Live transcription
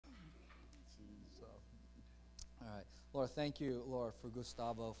Lord, thank you, Lord, for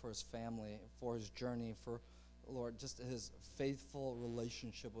Gustavo, for his family, for his journey, for, Lord, just his faithful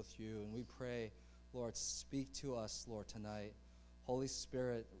relationship with you. And we pray, Lord, speak to us, Lord, tonight. Holy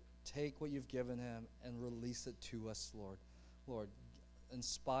Spirit, take what you've given him and release it to us, Lord. Lord,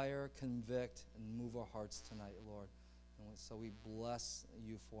 inspire, convict, and move our hearts tonight, Lord. And so we bless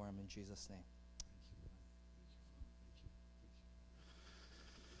you for him in Jesus' name.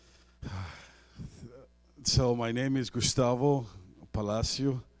 So my name is Gustavo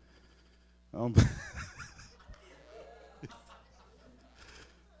Palacio.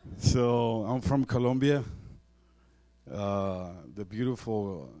 So I'm from Colombia, the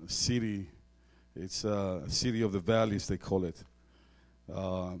beautiful city. It's a city of the valleys, they call it.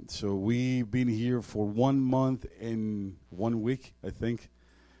 So we've been here for 1 month and 1 week, I think,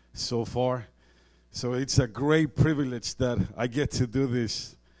 so far. So it's a great privilege that I get to do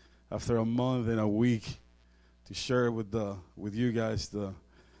this after a month and a week, to share with you guys the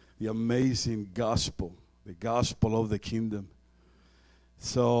amazing gospel, the gospel of the kingdom.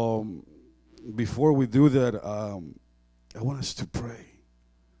 So before we do that, I want us to pray.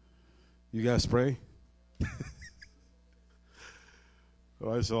 You guys pray?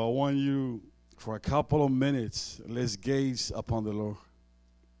 All right, so I want you, for a couple of minutes, let's gaze upon the Lord.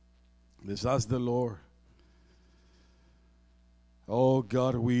 Let's ask the Lord. Oh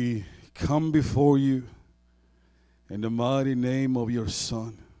God, we come before you in the mighty name of your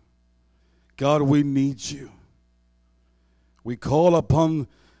Son. God, we need you. We call upon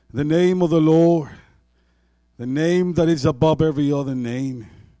the name of the Lord, the name that is above every other name,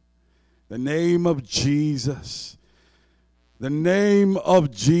 the name of Jesus. The name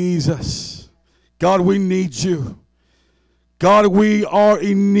of Jesus. God, we need you. God, we are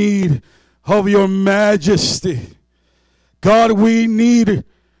in need of your majesty. God, we need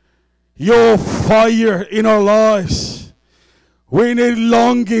your fire in our lives. We need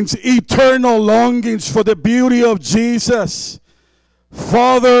longings, eternal longings for the beauty of Jesus.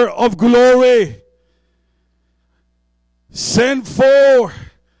 Father of glory, send forth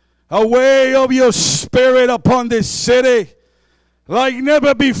a way of your spirit upon this city like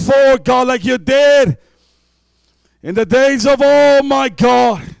never before, God, like you did in the days of, oh my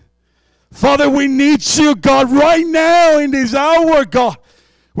God. Father, we need you, God, right now in this hour, God.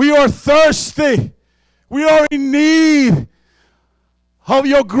 We are thirsty. We are in need of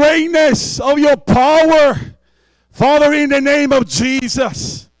your greatness, of your power. Father, in the name of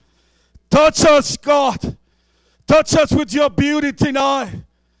Jesus, touch us, God. Touch us with your beauty tonight.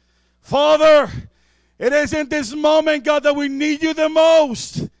 Father, it is in this moment, God, that we need you the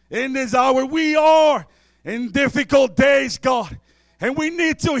most. In this hour, we are in difficult days, God. And we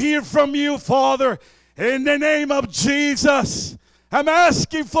need to hear from you, Father, in the name of Jesus. I'm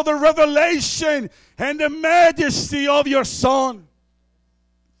asking for the revelation and the majesty of your Son.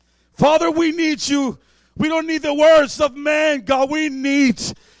 Father, we need you. We don't need the words of man, God. We need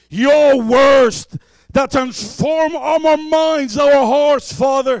your words that transform our minds, our hearts,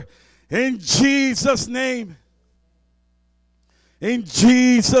 Father. In Jesus' name. In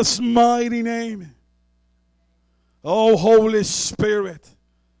Jesus' mighty name. Oh, Holy Spirit.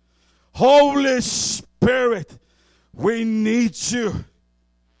 Holy Spirit. We need you.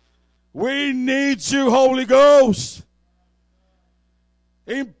 We need you, Holy Ghost.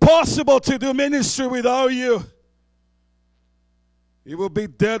 Impossible to do ministry without you. It will be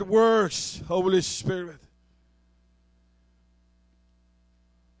dead works, Holy Spirit.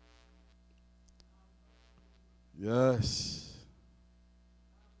 Yes.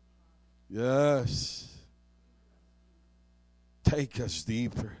 Yes. Take us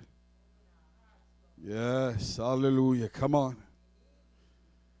deeper. Yes. Hallelujah. Come on.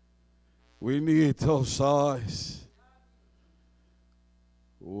 We need those eyes.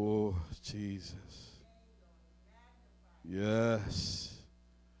 Oh, Jesus. Yes.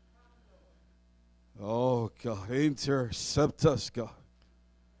 Oh, God. Intercept us, God.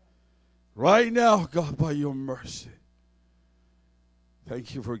 Right now, God, by your mercy.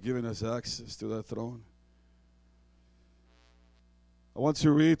 Thank you for giving us access to that throne. I want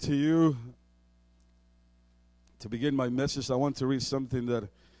to read to you, to begin my message, I want to read something that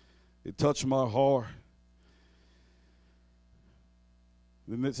it touched my heart.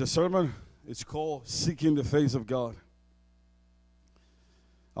 It's a sermon. It's called Seeking the Face of God.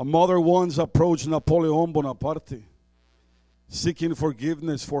 A mother once approached Napoleon Bonaparte, seeking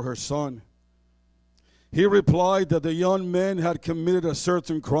forgiveness for her son. He replied that the young man had committed a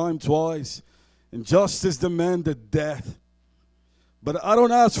certain crime twice, and justice demanded death. But I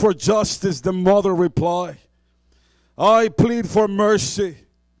don't ask for justice, the mother replied. I plead for mercy.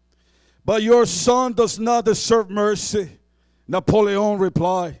 but your son does not deserve mercy. Napoleon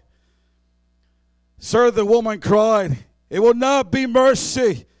replied. Sir, the woman cried, it will not be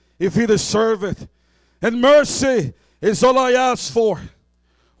mercy if he deserve it. And mercy is all I ask for.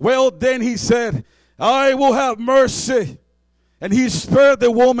 Well, then he said, I will have mercy. And he spared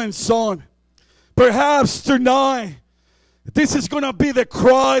the woman's son. Perhaps tonight, this is going to be the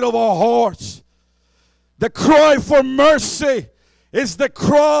cry of our hearts. The cry for mercy is the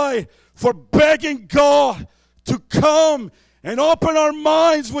cry for begging God to come and open our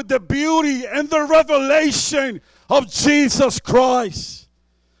minds with the beauty and the revelation of Jesus Christ.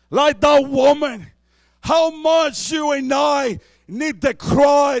 Like that woman, how much you and I need the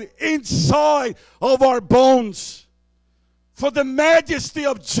cry inside of our bones for the majesty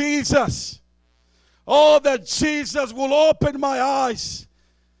of Jesus. Oh, that Jesus will open my eyes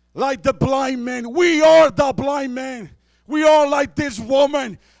like the blind man. We are the blind man. We are like this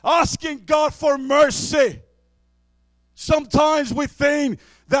woman asking God for mercy. Sometimes we think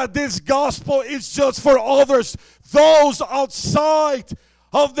that this gospel is just for others, those outside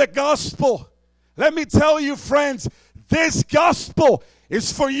of the gospel. Let me tell you, friends, this gospel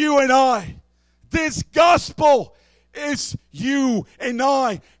is for you and I. This gospel is you and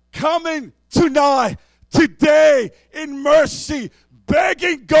I coming tonight, today, in mercy,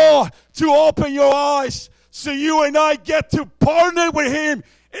 begging God to open your eyes so you and I get to partner with Him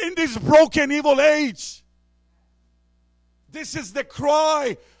in this broken, evil age. This is the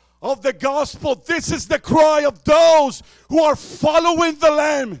cry of the gospel. This is the cry of those who are following the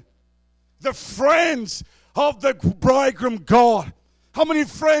Lamb, the friends of the bridegroom God. How many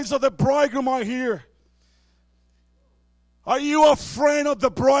friends of the bridegroom are here? Are you a friend of the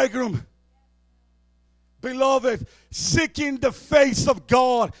bridegroom? Beloved, seeking the face of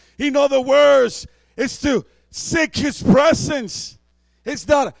God, in other words, is to seek His presence. It's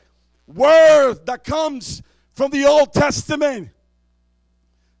that word that comes from the Old Testament,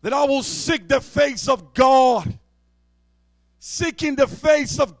 that I will seek the face of God. Seeking the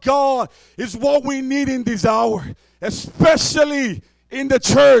face of God is what we need in this hour, especially in the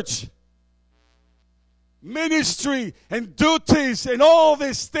church. Ministry and duties and all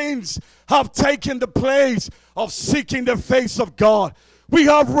these things have taken the place of seeking the face of God. We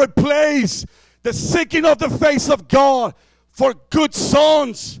have replaced the seeking of the face of God for good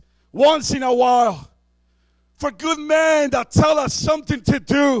songs once in a while, for good men that tell us something to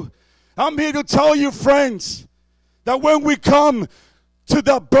do. I'm here to tell you, friends, that when we come to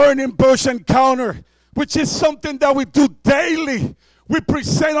the burning bush encounter, which is something that we do daily, we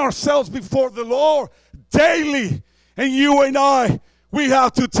present ourselves before the Lord daily. And you and I, we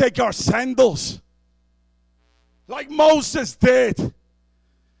have to take our sandals like Moses did.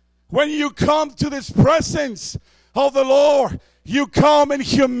 When you come to this presence of the Lord, you come in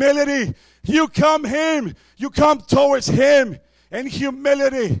humility. You come towards Him in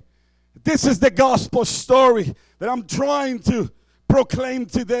humility. This is the gospel story that I'm trying to proclaim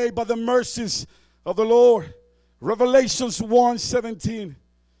today by the mercies of the Lord. Revelations 1:17.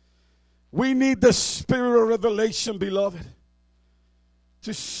 We need the spirit of revelation, beloved.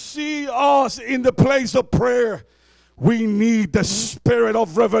 To see us in the place of prayer, we need the spirit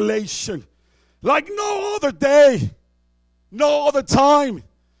of revelation. Like no other day, no other time.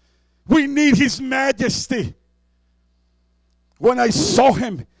 We need His majesty. When I saw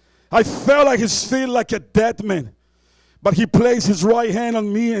Him, I felt like His feet like a dead man. But He placed His right hand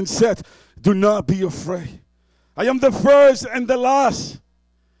on me and said, do not be afraid. I am the first and the last.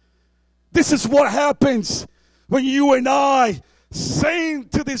 This is what happens when you and I saying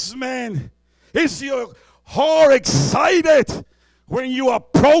to this man, is your heart excited when you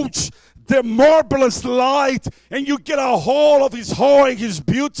approach the marvelous light and you get a hold of His heart and His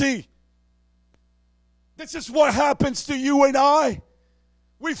beauty? This is what happens to you and I.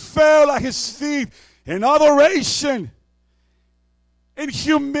 We fell at His feet in adoration, in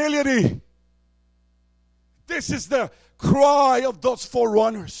humility. This is the cry of those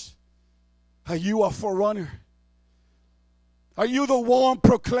forerunners. Are you a forerunner? Are you the one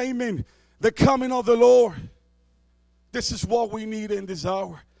proclaiming the coming of the Lord? This is what we need in this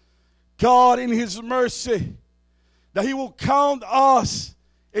hour. God in His mercy, that He will count us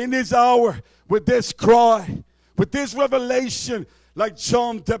in this hour with this cry, with this revelation, like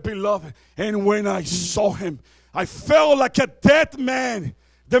John the Beloved. And when I saw Him, I felt like a dead man.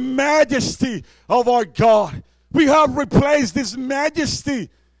 The majesty of our God. We have replaced this majesty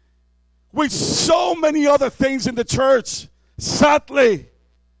with so many other things in the church. Sadly,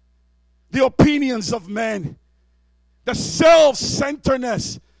 the opinions of men, the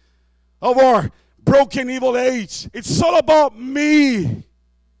self-centeredness of our broken, evil age. It's all about me.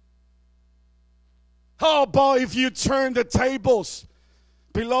 How about if you turn the tables?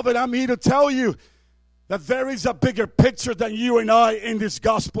 Beloved, I'm here to tell you that there is a bigger picture than you and I in this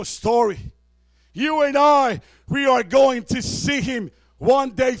gospel story. You and I, we are going to see him one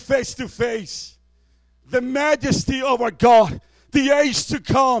day face to face. The majesty of our God, the age to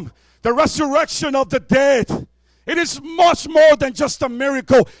come, the resurrection of the dead. It is much more than just a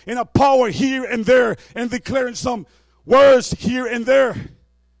miracle and a power here and there and declaring some words here and there.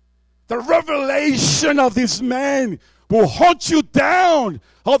 The revelation of this man will hunt you down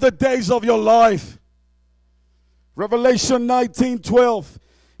all the days of your life. Revelation 19:12.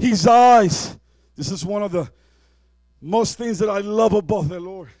 His eyes. This is one of the most things that I love about the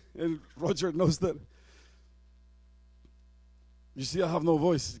Lord. And Roger knows that. You see, I have no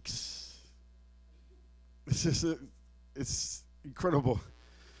voice. It's just, it's incredible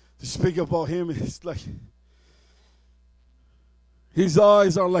to speak about him. It's like his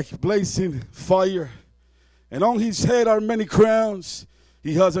eyes are like blazing fire, and on his head are many crowns.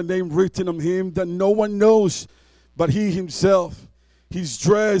 He has a name written on him that no one knows but he himself. He's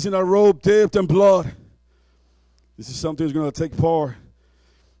dressed in a robe dipped in blood. This is something that's going to take part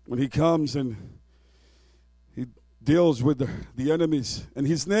when he comes and he deals with the enemies. And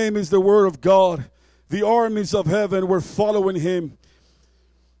his name is the Word of God. The armies of heaven were following him,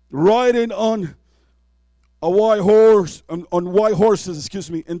 riding on a white horse, on white horses,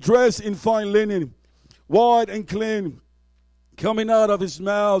 and dressed in fine linen, white and clean. Coming out of his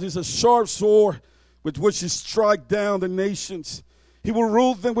mouth is a sharp sword with which he strike down the nations. He will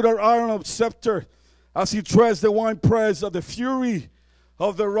rule them with an iron scepter as he treads the winepress of the fury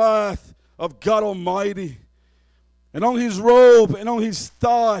of the wrath of God Almighty. And on his robe and on his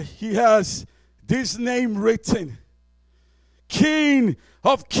thigh he has this name written: King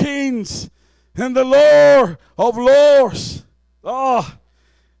of Kings and the Lord of Lords.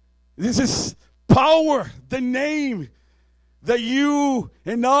 This is power, the name that you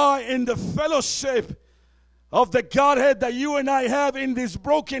and I, in the fellowship of the Godhead that you and I have in this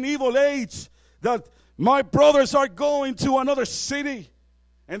broken, evil age, that my brothers are going to another city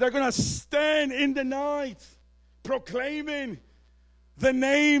and they're going to stand in the night proclaiming the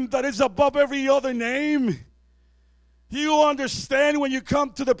name that is above every other name. You understand, when you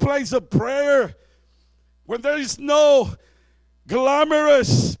come to the place of prayer, when there is no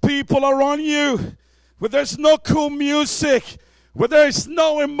glamorous people around you, when there's no cool music, when there is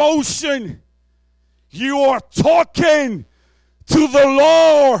no emotion, you are talking to the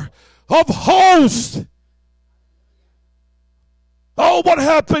Lord of hosts. Oh, what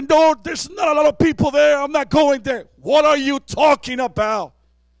happened? Oh, there's not a lot of people there. I'm not going there. What are you talking about?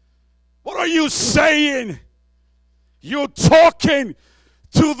 What are you saying? You're talking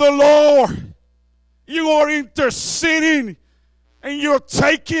to the Lord. You are interceding and you're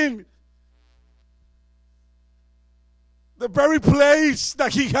taking the very place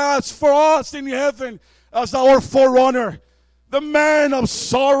that he has for us in heaven as our forerunner, the man of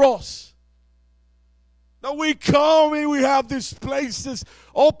sorrows. That we come and we have these places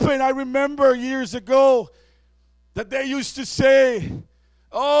open. I remember years ago that they used to say,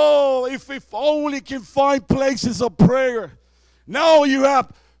 oh, if only can find places of prayer. Now you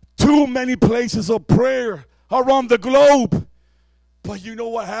have too many places of prayer around the globe. But you know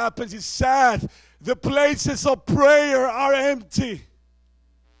what happens? It's sad. The places of prayer are empty.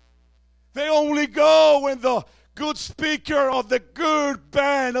 They only go when the good speaker or the good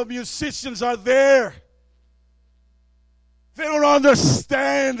band of musicians are there. They don't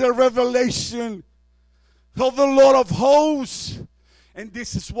understand the revelation of the Lord of hosts. And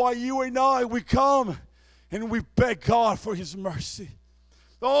this is why you and I, we come and we beg God for his mercy.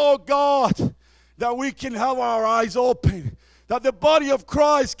 Oh God, that we can have our eyes open. That the body of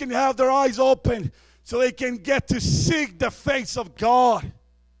Christ can have their eyes open so they can get to seek the face of God.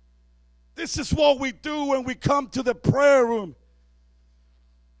 This is what we do when we come to the prayer room.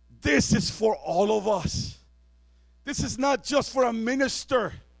 This is for all of us. This is not just for a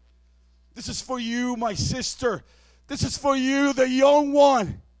minister. This is for you, my sister. This is for you, the young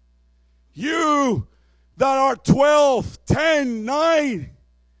one. You that are 12, 10, 9.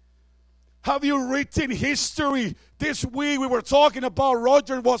 Have you written history? This week we were talking about,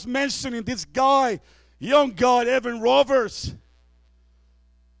 Roger was mentioning this guy, young guy, Evan Roberts,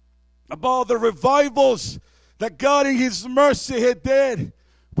 about the revivals that God in his mercy had did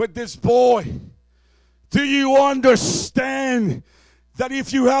with this boy. Do you understand that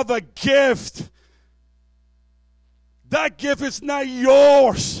if you have a gift, that gift is not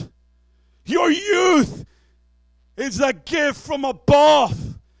yours? Your youth is a gift from above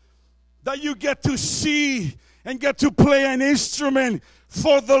that you get to see and get to play an instrument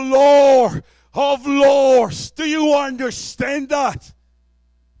for the Lord of Lords. Do you understand that?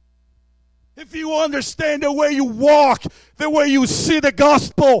 If you understand the way you walk, the way you see the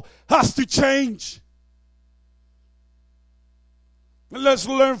gospel has to change. And let's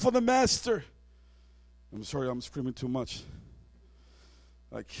learn from the Master. I'm sorry, I'm screaming too much.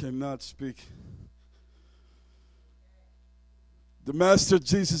 I cannot speak. The Master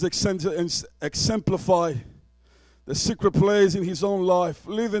Jesus exemplified the secret place in his own life,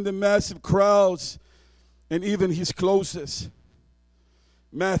 leaving the massive crowds and even his closest.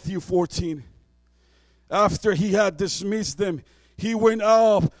 Matthew 14. After he had dismissed them, he went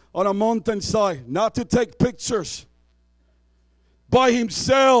up on a mountainside, not to take pictures, by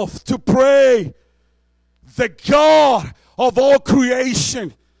himself to pray. The God of all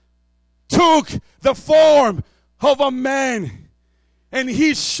creation took the form of a man, and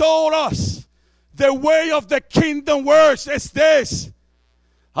he showed us the way of the kingdom works is this: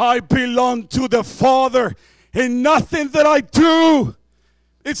 I belong to the Father, and nothing that I do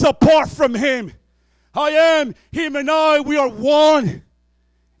is apart from him. I am him, and we are one.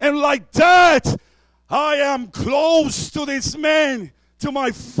 And like that, I am close to this man, to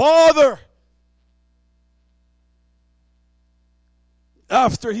my Father.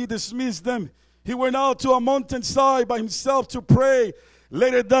 After he dismissed them, he went out to a mountainside by himself to pray.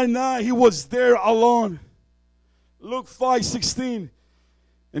 Later that night, he was there alone. Luke 5:16.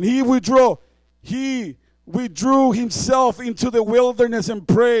 And he withdrew himself into the wilderness and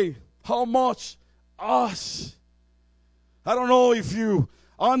prayed. How much us? I don't know if you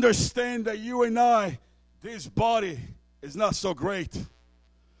understand that you and I, this body is not so great.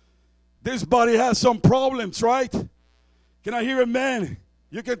 This body has some problems, right? Can I hear amen?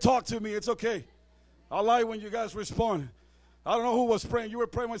 You can talk to me. It's okay. I like when you guys respond. I don't know who was praying. You were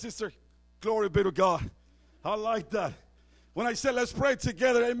praying, my sister. Glory be to God. I like that. When I said let's pray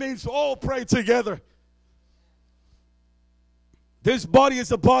together, it means all pray together. This body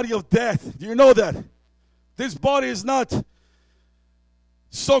is a body of death. Do you know that? This body is not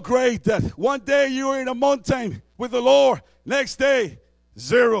so great that one day you're in a mountain with the Lord. Next day,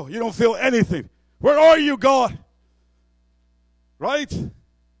 zero. You don't feel anything. Where are you, God? Right?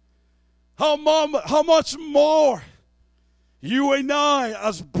 How much more you and I,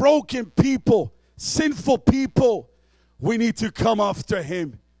 as broken people, sinful people, we need to come after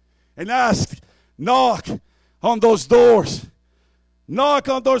him and ask, knock on those doors. Knock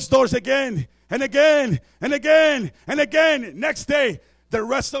on those doors again and again and again and again. Next day, the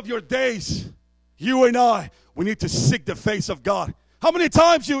rest of your days, you and I, we need to seek the face of God. How many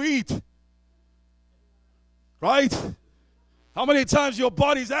times you eat? Right? How many times your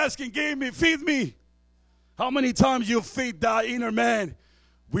body's asking, give me, feed me? How many times you feed that inner man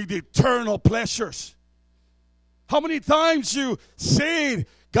with eternal pleasures? How many times you say,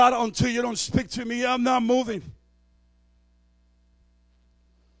 God, until you don't speak to me, I'm not moving.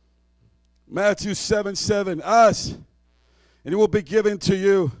 Matthew 7:7, ask, and it will be given to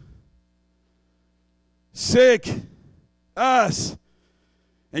you. Seek, ask,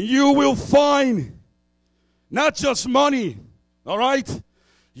 and you will find not just money, all right?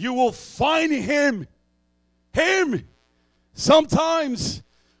 You will find him. Him. Sometimes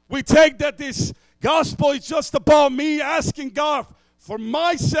we take that this gospel is just about me asking God for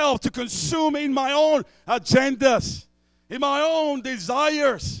myself to consume in my own agendas, in my own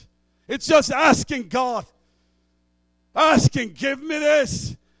desires. It's just asking God. Asking, give me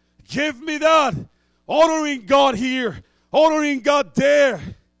this, give me that. Honoring God here, honoring God there.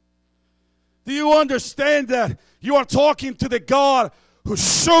 Do you understand that? You are talking to the God who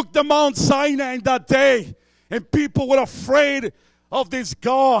shook the Mount Sinai in that day, and people were afraid of this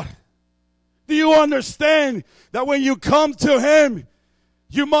God. Do you understand that when you come to him,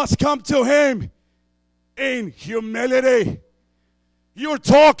 you must come to him in humility? You're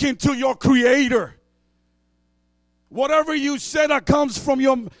talking to your Creator. Whatever you say that comes from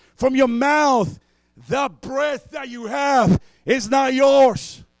your mouth, that breath that you have is not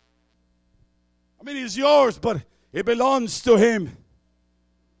yours. I mean, it's yours, but it belongs to him.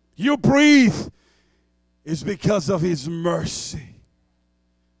 You breathe is because of his mercy.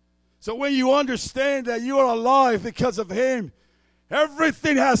 So when you understand that you are alive because of him,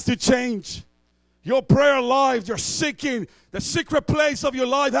 everything has to change. Your prayer life, your seeking, the secret place of your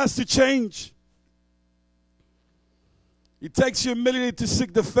life has to change. It takes humility to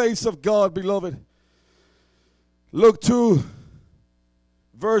seek the face of God, beloved. Luke 2,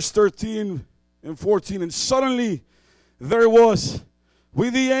 verse 13 and 14. And suddenly there was,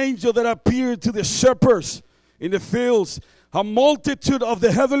 with the angel that appeared to the shepherds in the fields, a multitude of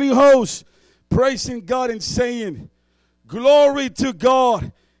the heavenly hosts, praising God and saying, Glory to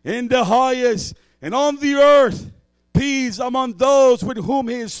God in the highest, and on the earth peace among those with whom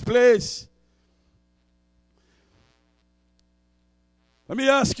he is pleased. Let me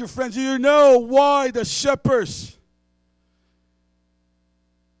ask you, friends, do you know why the shepherds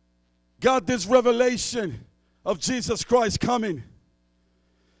got this revelation of Jesus Christ coming?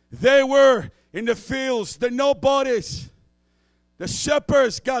 They were in the fields, the nobodies. The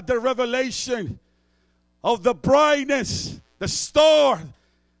shepherds got the revelation of the brightness, the star,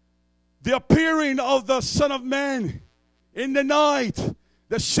 the appearing of the Son of Man in the night.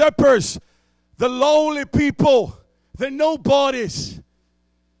 The shepherds, the lowly people, the nobodies,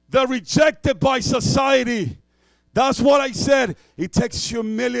 the rejected by society. That's what I said. It takes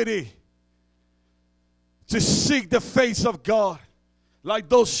humility to seek the face of God, like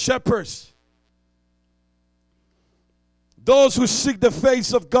those shepherds. Those who seek the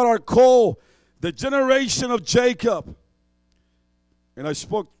face of God are called the generation of Jacob. And I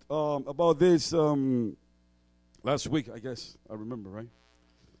spoke about this last week, I guess. I remember, right?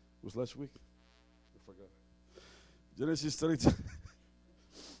 It was last week? I forgot. Genesis 32.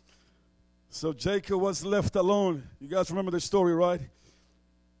 So Jacob was left alone. You guys remember the story, right?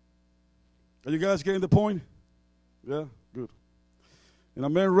 Are you guys getting the point? Yeah? Good. And a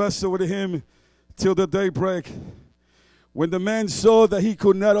man wrestled with him till the daybreak. When the man saw that he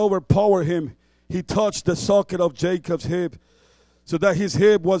could not overpower him, he touched the socket of Jacob's hip, so that his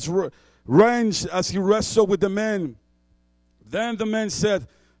hip was wrenched as he wrestled with the man. Then the man said,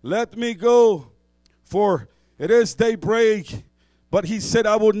 "Let me go, for it is daybreak." But he said,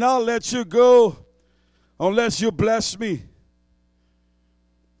 "I will not let you go unless you bless me."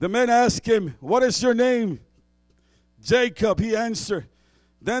 The man asked him, "What is your name?" "Jacob," he answered.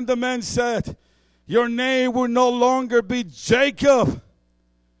 Then the man said, "Your name will no longer be Jacob,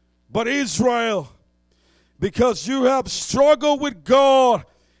 but Israel, because you have struggled with God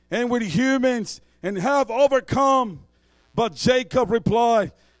and with humans and have overcome." But Jacob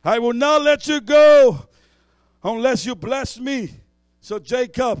replied, "I will not let you go unless you bless me." So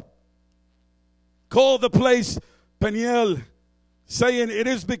Jacob called the place Peniel, saying, "It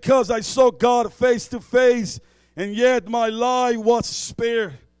is because I saw God face to face, and yet my life was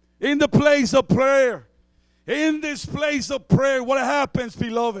spared." In the place of prayer, in this place of prayer, what happens,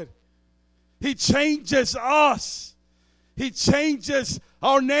 beloved? He changes us. He changes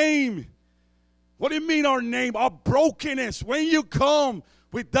our name. What do you mean our name? Our brokenness. When you come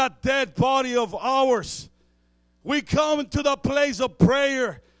with that dead body of ours, we come to the place of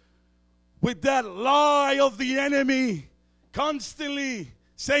prayer with that lie of the enemy constantly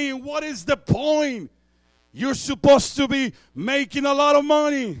saying, "What is the point? You're supposed to be making a lot of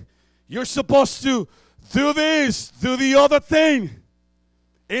money. You're supposed to do this, do the other thing."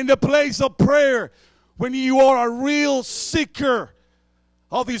 In the place of prayer, when you are a real seeker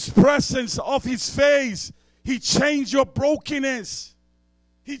of His presence, of His face, He changed your brokenness.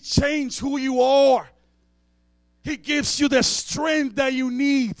 He changed who you are. He gives you the strength that you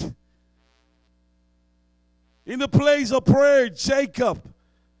need. In the place of prayer, Jacob,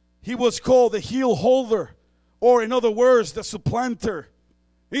 he was called the heel holder, or in other words, the supplanter.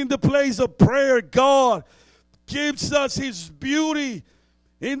 In the place of prayer, God gives us His beauty.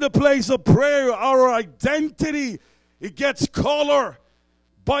 In the place of prayer, our identity, it gets color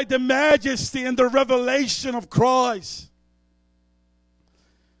by the majesty and the revelation of Christ.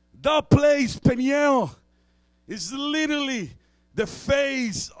 That place, Peniel, is literally the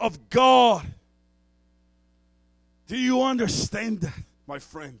face of God. Do you understand that, my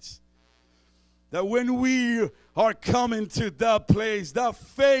friends? That when we are coming to that place, that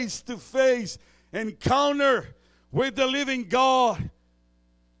face-to-face encounter with the living God,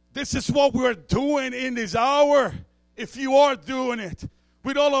 this is what we're doing in this hour. If you are doing it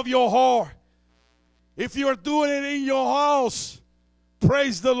with all of your heart, if you are doing it in your house,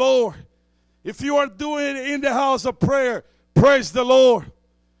 praise the Lord. If you are doing it in the house of prayer, praise the Lord.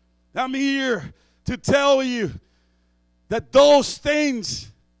 I'm here to tell you that those things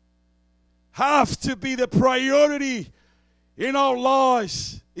have to be the priority in our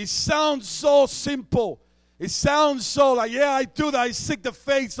lives. It sounds so simple. It sounds so like, yeah, I do that. I seek the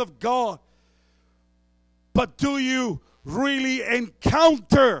face of God. But do you really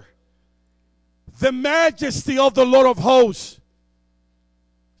encounter the majesty of the Lord of hosts?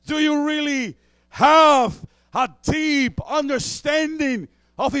 Do you really have a deep understanding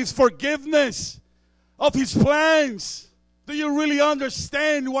of His forgiveness, of His plans? Do you really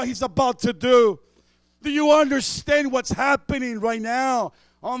understand what He's about to do? Do you understand what's happening right now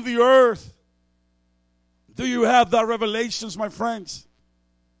on the earth? Do you have that revelations, my friends?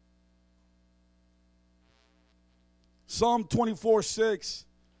 Psalm 24:6.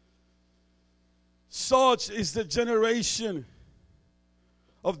 Such is the generation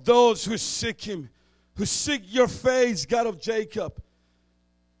of those who seek Him, who seek your face, God of Jacob.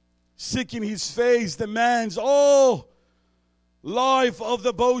 Seeking His face demands all life of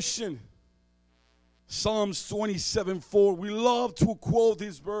devotion. Psalms 27:4. We love to quote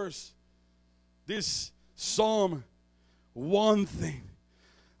this verse, this psalm. One thing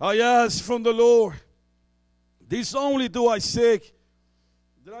I ask from the Lord, this only do I seek,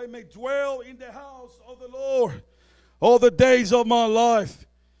 that I may dwell in the house of the Lord all the days of my life,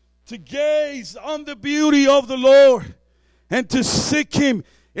 to gaze on the beauty of the Lord and to seek Him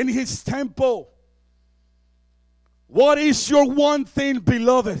in His temple. What is your one thing,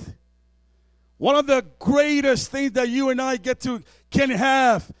 beloved? One of the greatest things that you and I can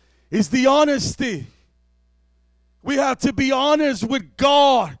have is the honesty. We have to be honest with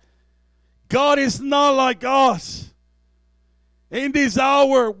God. God is not like us. In this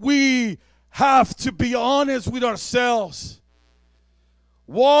hour, we have to be honest with ourselves.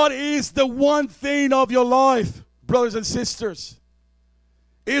 What is the one thing of your life, brothers and sisters?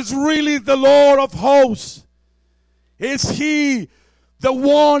 Is really the Lord of hosts? Is He the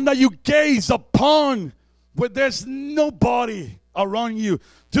one that you gaze upon when there's nobody around you?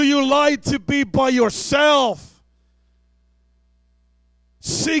 Do you like to be by yourself,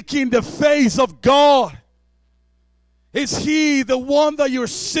 seeking the face of God? Is He the one that you're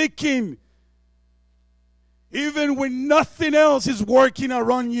seeking even when nothing else is working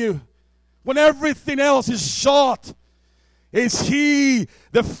around you, when everything else is short? Is He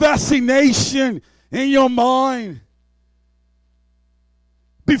the fascination in your mind?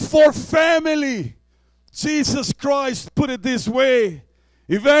 Before family, Jesus Christ put it this way: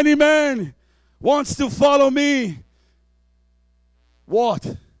 if any man wants to follow me,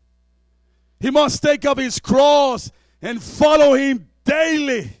 what? He must take up his cross and follow Him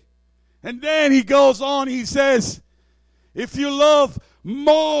daily. And then He goes on, He says, if you love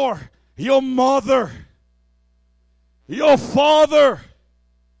more your mother, your father,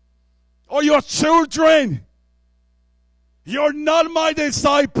 or your children, you're not my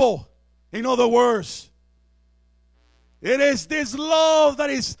disciple. In other words, it is this love that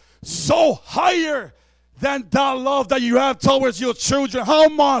is so higher than that love that you have towards your children. How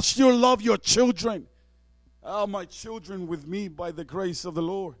much you love your children. Oh, my children with me by the grace of the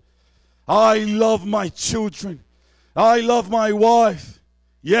Lord. I love my children. I love my wife.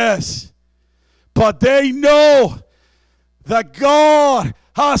 Yes. But they know that God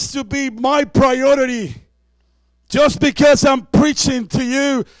has to be my priority. Just because I'm preaching to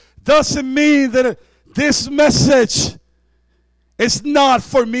you doesn't mean that this message is not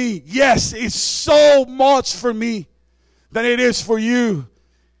for me. Yes, it's so much for me than it is for you.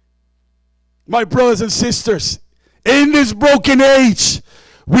 My brothers and sisters, in this broken age,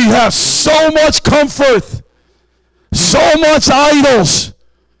 we have so much comfort, so much idols.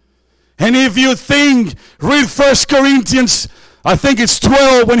 And if you think, read 1 Corinthians, I think it's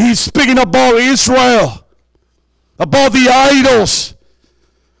 12, when he's speaking about Israel, about the idols.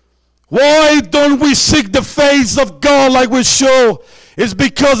 Why don't we seek the face of God like we should? It's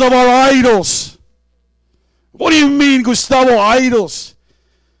because of our idols. What do you mean, Gustavo, idols?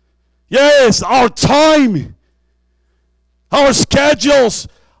 Yes, our time, our schedules,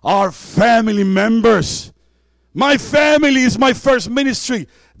 our family members. My family is my first ministry.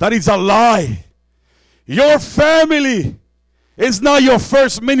 That is a lie. Your family is not your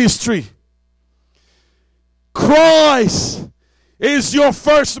first ministry. Christ is your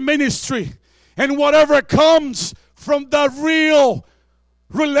first ministry. And whatever comes from that real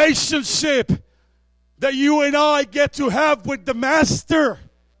relationship that you and I get to have with the Master,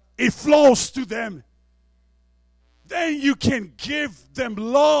 it flows to them. Then you can give them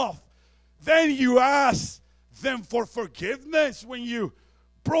love. Then you ask them for forgiveness when you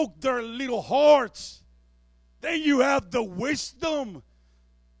broke their little hearts. Then you have the wisdom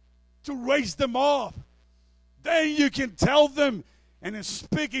to raise them up. Then you can tell them and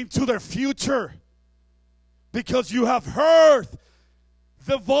speak into their future, because you have heard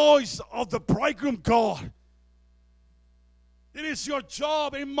the voice of the bridegroom God. It is your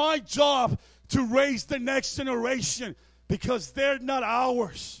job and my job to raise the next generation, because they're not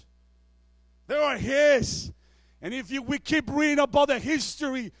ours. They are His. And if we keep reading about the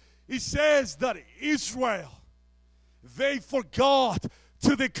history, it says that Israel, they forgot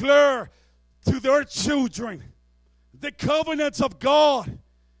to declare to their children the covenants of God.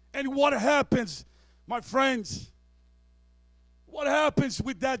 And what happens, my friends? What happens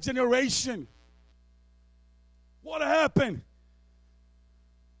with that generation? What happened?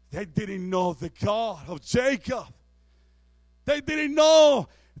 They didn't know the God of Jacob. They didn't know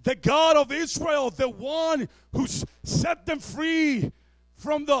the God of Israel, the one who set them free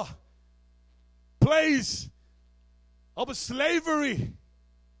from the place of slavery.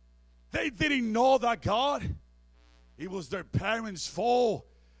 They didn't know that God. It was their parents' fault.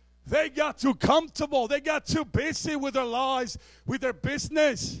 They got too comfortable. They got too busy with their lives, with their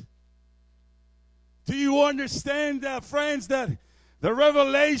business. Do you understand that, friends, that the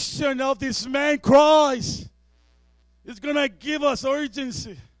revelation of this man Christ is going to give us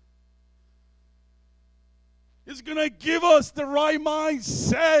urgency? It's going to give us the right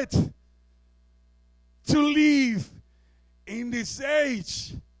mindset to live in this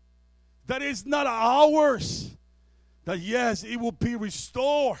age that is not ours. That yes, it will be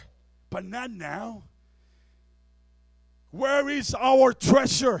restored, but not now. Where is our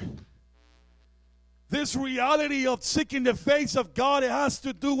treasure? This reality of seeking the face of God, it has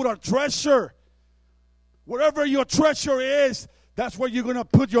to do with our treasure. Wherever your treasure is, that's where you're going to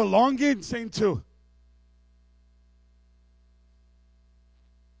put your longings into.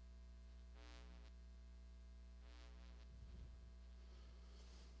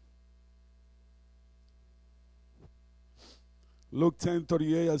 Luke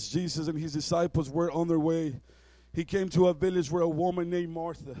 10:38, as Jesus and his disciples were on their way, he came to a village where a woman named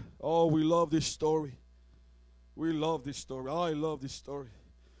Martha. Oh, we love this story. We love this story. I love this story.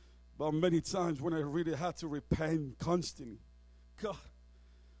 But many times when I read it, I had to repent constantly. God,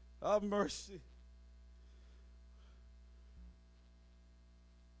 have mercy.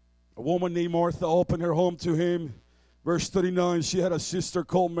 A woman named Martha opened her home to him. Verse 39, she had a sister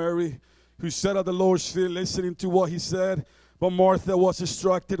called Mary who sat at the Lord's feet listening to what he said. But Martha was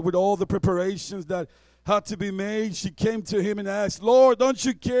distracted with all the preparations that had to be made. She came to him and asked, Lord, don't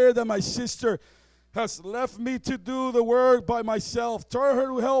you care that my sister has left me to do the work by myself? Tell her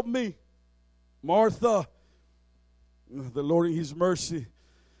to help me. Martha, the Lord in his mercy,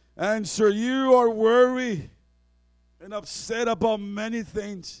 answer, you are worried and upset about many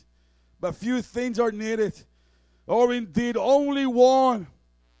things, but few things are needed, or indeed only one.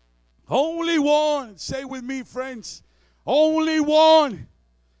 Only one. Say with me, friends. Only one.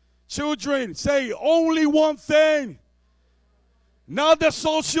 Children, say only one thing. Not the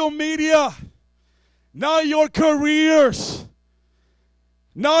social media. Not your careers.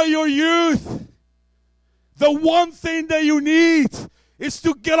 Not your youth. The one thing that you need is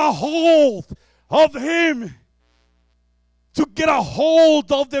to get a hold of Him. To get a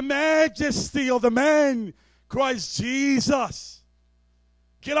hold of the majesty of the man, Christ Jesus.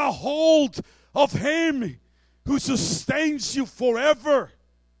 Get a hold of Him who sustains you forever.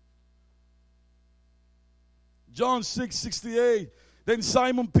 John 6:68. Then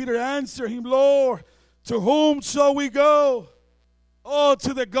Simon Peter answered him, Lord, to whom shall we go? Oh,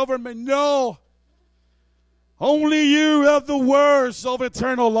 to the government? No. Only you have the words of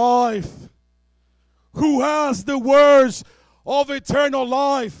eternal life. Who has the words of eternal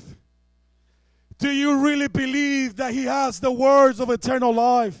life? Do you really believe that He has the words of eternal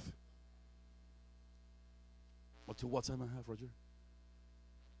life? To what time I have, Roger?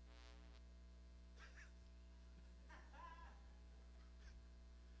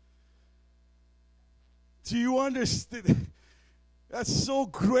 Do you understand? That's so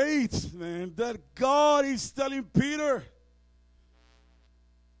great, man, that God is telling Peter,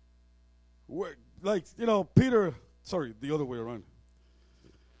 Peter, sorry, the other way around.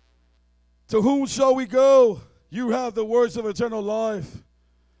 To whom shall we go? You have the words of eternal life.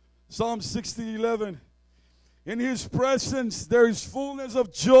 Psalm 60:11. In His presence there is fullness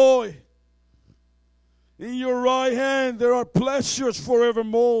of joy. In your right hand there are pleasures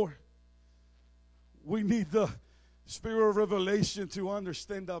forevermore. We need the spirit of revelation to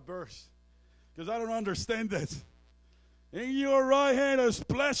understand that verse, because I don't understand that. In your right hand there's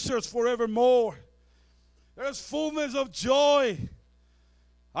pleasures forevermore. There's fullness of joy.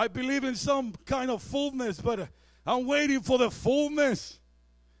 I believe in some kind of fullness, but I'm waiting for the fullness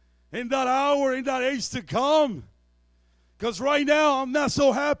in that hour, in that age to come. Because right now, I'm not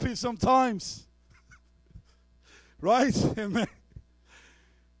so happy sometimes. Right? Amen.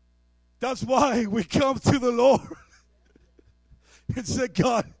 That's why we come to the Lord and say,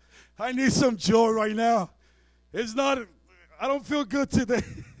 God, I need some joy right now. It's not, I don't feel good today.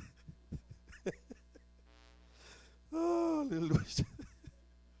 Oh, hallelujah.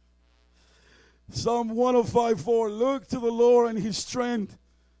 Psalm 105:4. Look to the Lord and His strength.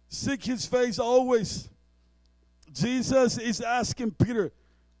 Seek His face always. Jesus is asking Peter,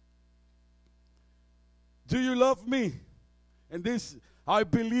 do you love me? And this, I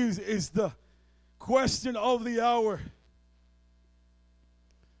believe, is the question of the hour.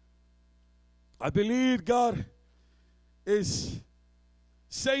 I believe God is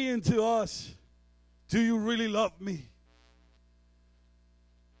saying to us, do you really love me?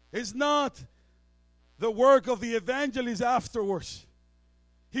 It's not the work of the evangelist afterwards.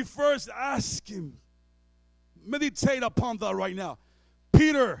 He first asked him. Meditate upon that right now.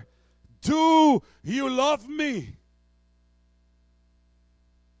 Peter, do you love me?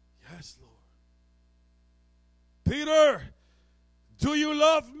 Yes, Lord. Peter, do you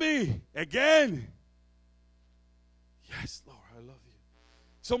love me? Again. Yes, Lord, I love you.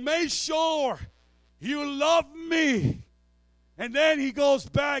 So make sure you love me. And then he goes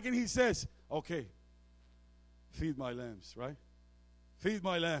back and he says, okay, feed my lambs, right? Feed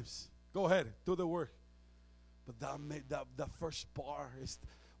my lambs. Go ahead, do the work. But that first part is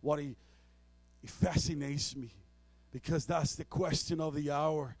what it fascinates me, because that's the question of the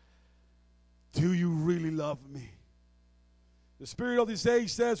hour. Do you really love me? The spirit of this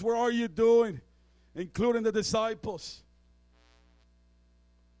age says, what are you doing? Including the disciples.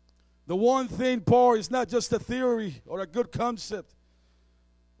 The one thing, Paul, is not just a theory or a good concept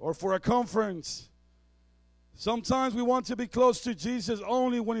or for a conference. Sometimes we want to be close to Jesus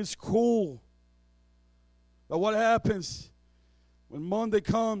only when it's cool. But what happens when Monday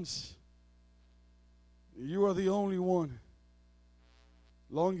comes? You are the only one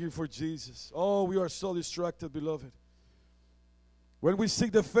longing for Jesus. Oh, we are so distracted, beloved. When we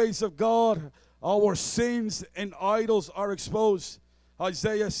seek the face of God, our sins and idols are exposed.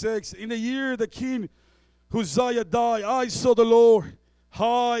 Isaiah 6, in the year the king Uzziah died, I saw the Lord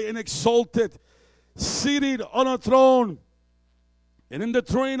high and exalted, seated on a throne, and in the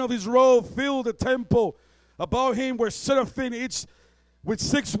train of his robe filled the temple. About him were seraphim, each with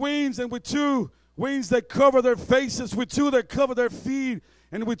 6 wings, and with 2 wings that cover their faces, with 2 that cover their feet,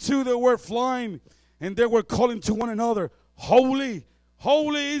 and with 2 that were flying. And they were calling to one another, Holy,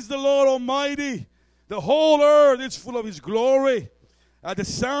 holy is the Lord Almighty. The whole earth is full of his glory. At the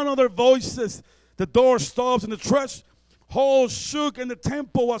sound of their voices, the door stopped, and the threshold shook, and the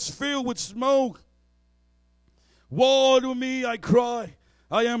temple was filled with smoke. Woe to me, I cry.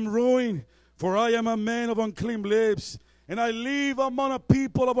 I am ruined, for I am a man of unclean lips, and I live among a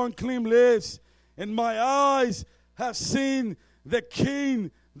people of unclean lips. And my eyes have seen the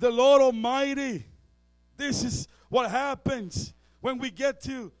King, the Lord Almighty. This is what happens when we get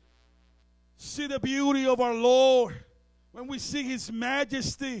to see the beauty of our Lord. When we see his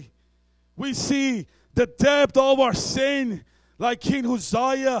majesty, we see the depth of our sin. Like King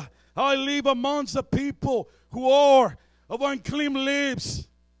Uzziah, I live amongst a people who are of unclean lips.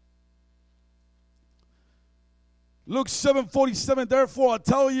 Luke 7:47, therefore I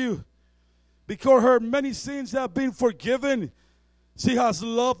tell you, because her many sins have been forgiven, she has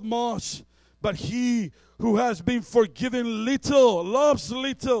loved much. But he who has been forgiven little loves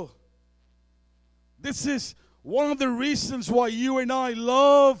little. This is one of the reasons why you and I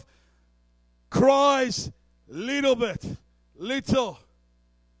love Christ little bit, little.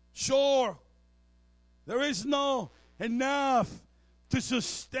 Sure, there is no enough to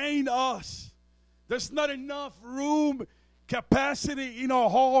sustain us. There's not enough room, capacity in our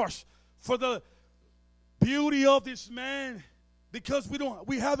hearts for the beauty of this man, because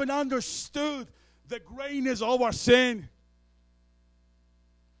we haven't understood the greatness of our sin.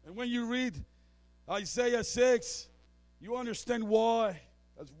 And when you read Isaiah 6, you understand why,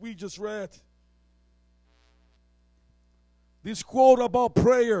 as we just read. This quote about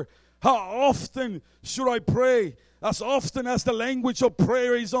prayer, how often should I pray? As often as the language of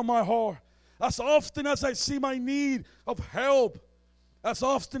prayer is on my heart. As often as I see my need of help. As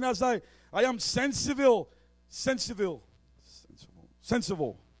often as I am sensible.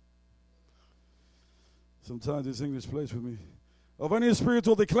 Sometimes this English plays with me. Of any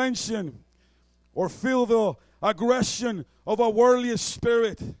spiritual declension, or feel the aggression of a worldly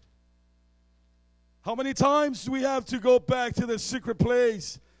spirit. How many times do we have to go back to the secret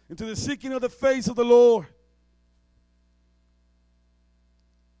place, into the seeking of the face of the Lord?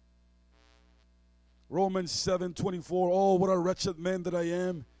 Romans 7:24, oh, what a wretched man that I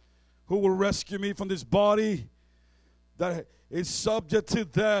am. Who will rescue me from this body that is subject to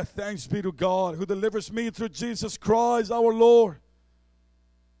death? Thanks be to God, who delivers me through Jesus Christ our Lord.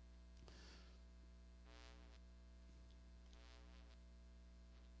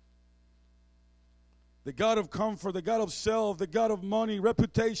 The God of comfort, the God of self, the God of money,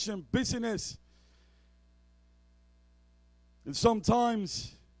 reputation, busyness. And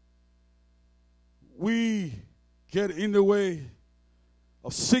sometimes we get in the way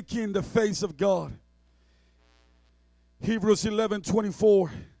of seeking the face of God. Hebrews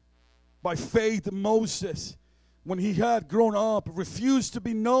 11:24. By faith Moses, when he had grown up, refused to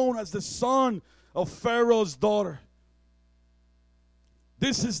be known as the son of Pharaoh's daughter.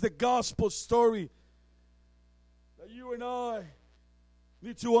 This is the gospel story that you and I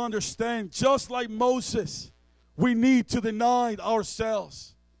need to understand. Just like Moses, we need to deny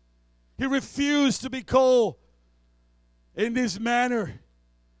ourselves. He refused to be called in this manner.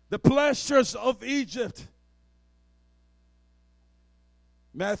 The pleasures of Egypt.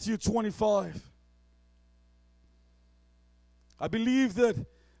 Matthew 25. I believe that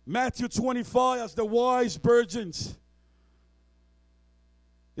Matthew 25, as the wise virgins,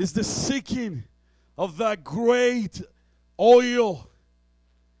 is the seeking of that great oil.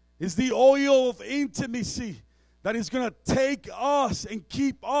 It's the oil of intimacy that is going to take us and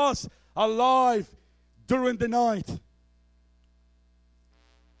keep us alive during the night,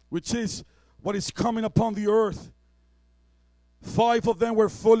 which is what is coming upon the earth. 5 of them were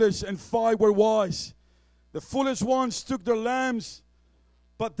foolish and 5 were wise. The foolish ones took their lamps,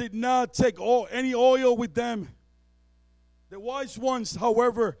 but did not take any oil with them. The wise ones,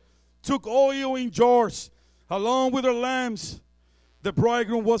 however, took oil in jars along with their lamps. The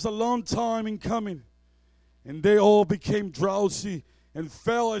bridegroom was a long time in coming, and they all became drowsy and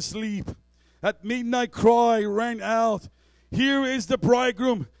fell asleep. At midnight cry rang out, "Here is the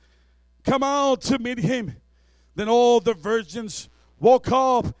bridegroom, come out to meet him." Then all the virgins woke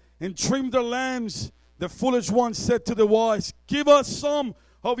up and trimmed their lamps. The foolish one said to the wise, "Give us some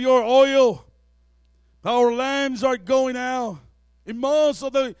of your oil. Our lamps are going out." In most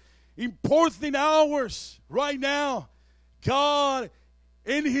of the important hours right now, God,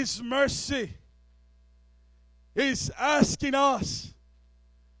 in His mercy, is asking us,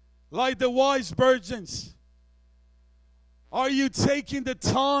 like the wise virgins, are you taking the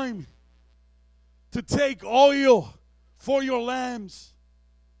time to take oil for your lamps?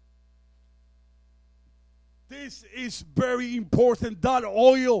 This is very important. That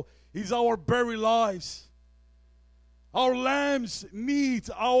oil is our very lives. Our lamps need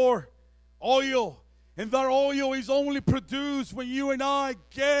our oil. And that oil is only produced when you and I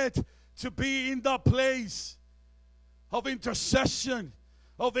get to be in that place of intercession,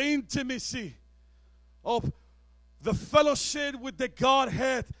 of intimacy, of the fellowship with the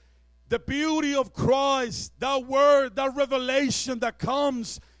Godhead, the beauty of Christ, that word, that revelation that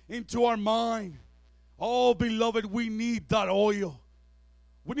comes into our mind. Oh, beloved, we need that oil.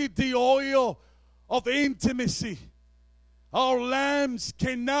 We need the oil of intimacy. Our lamps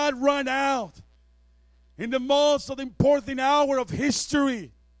cannot run out in the most important hour of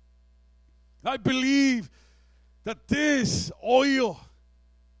history. I believe that this oil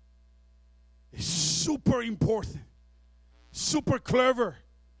is super important, super clever,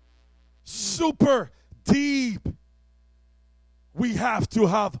 super deep. We have to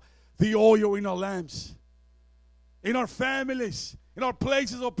have the oil in our lamps, in our families, in our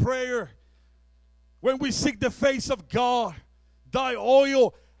places of prayer. When we seek the face of God, thy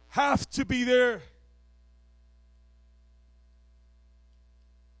oil have to be there.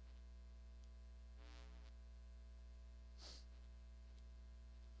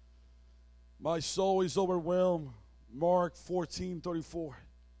 My soul is overwhelmed. Mark 14:34.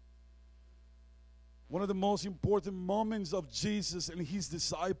 One of the most important moments of Jesus and his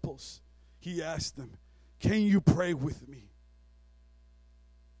disciples, he asked them, "Can you pray with me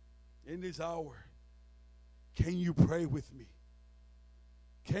in this hour? Can you pray with me?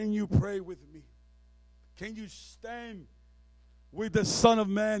 Can you pray with me? Can you stand with the Son of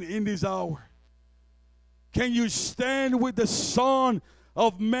Man in this hour? Can you stand with the Son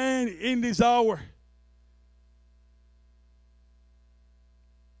of Man in this hour?"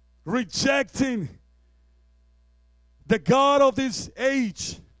 Rejecting the God of this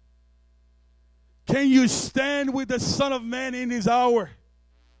age. Can you stand with the Son of Man in this hour?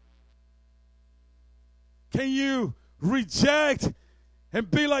 Can you reject and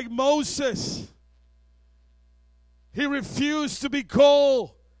be like Moses? He refused to be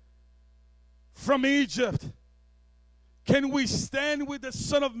called from Egypt. Can we stand with the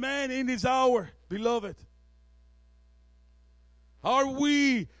Son of Man in this hour, beloved? Are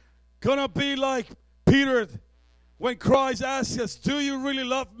we going to be like Peter when Christ asks us, "Do you really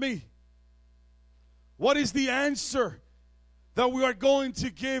love me?" What is the answer that we are going to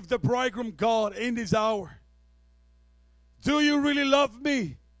give the bridegroom God in this hour? Do you really love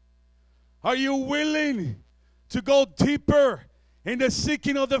me? Are you willing to go deeper in the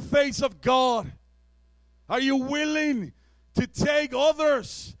seeking of the face of God? Are you willing to take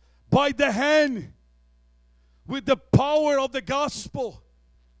others by the hand with the power of the gospel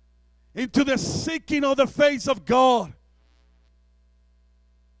into the seeking of the face of God?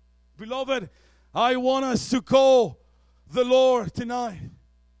 Beloved, I want us to call the Lord tonight.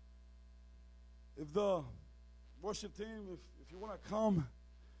 If the worship team, if If you want to come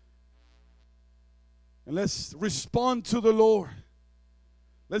and let's respond to the Lord.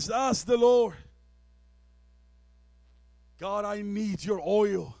 Let's ask the Lord, God, I need your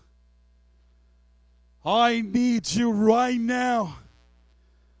oil. I need you right now.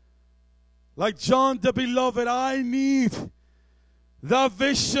 Like John the Beloved, I need the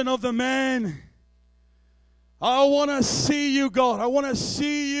vision of the man. I want to see you, God. I want to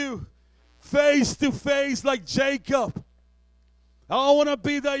see you face to face like Jacob. I want to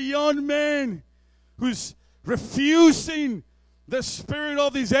be the young man who's refusing the spirit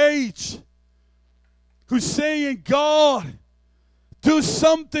of this age, who's saying, God, do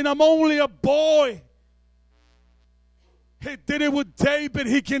something. I'm only a boy. He did it with David.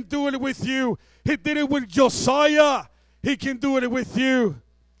 He can do it with you. He did it with Josiah. He can do it with you.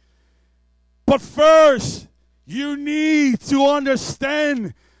 But first, you need to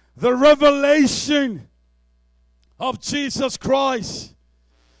understand the revelation of Jesus Christ.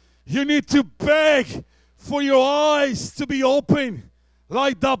 You need to beg for your eyes to be open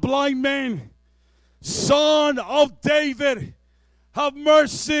like the blind man. Son of David, have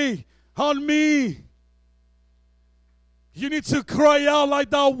mercy on me. You need to cry out like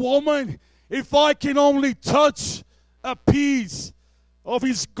that woman, if I can only touch a piece of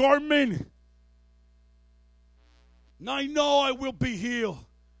his garment, I know I will be healed.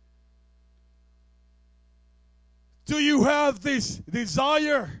 Do you have this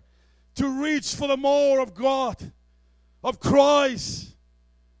desire to reach for the more of God, of Christ?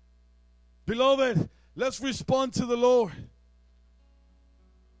 Beloved, let's respond to the Lord.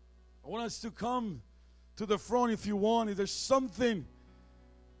 I want us to come to the front if you want. If there's something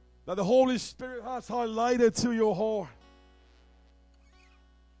that the Holy Spirit has highlighted to your heart,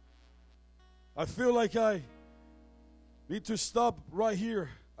 I feel like I need to stop right here.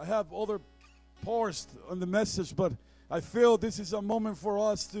 I have other parts on the message, but I feel this is a moment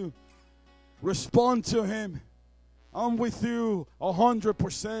for us to respond to Him. I'm with you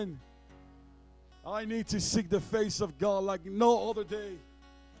 100%. I need to seek the face of God like no other day.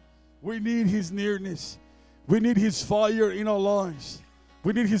 We need His nearness. We need His fire in our lives.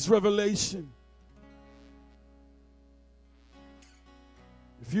 We need His revelation.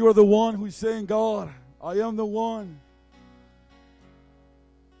 If you are the one who is saying, God, I am the one.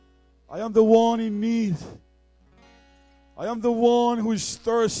 I am the one in need. I am the one who is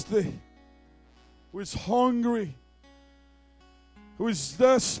thirsty, who is hungry, who is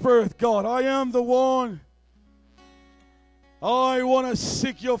desperate. God, I am the one. I want to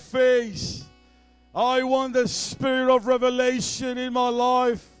seek your face. I want the spirit of revelation in my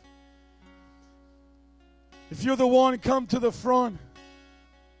life. If you're the one, come to the front.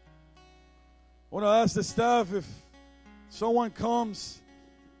 I want to ask the staff, if someone comes,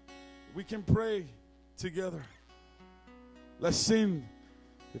 we can pray together. Let's sing.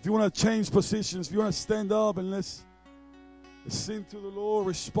 If you want to change positions, if you want to stand up and let's sing to the Lord,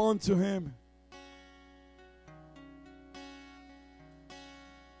 respond to Him.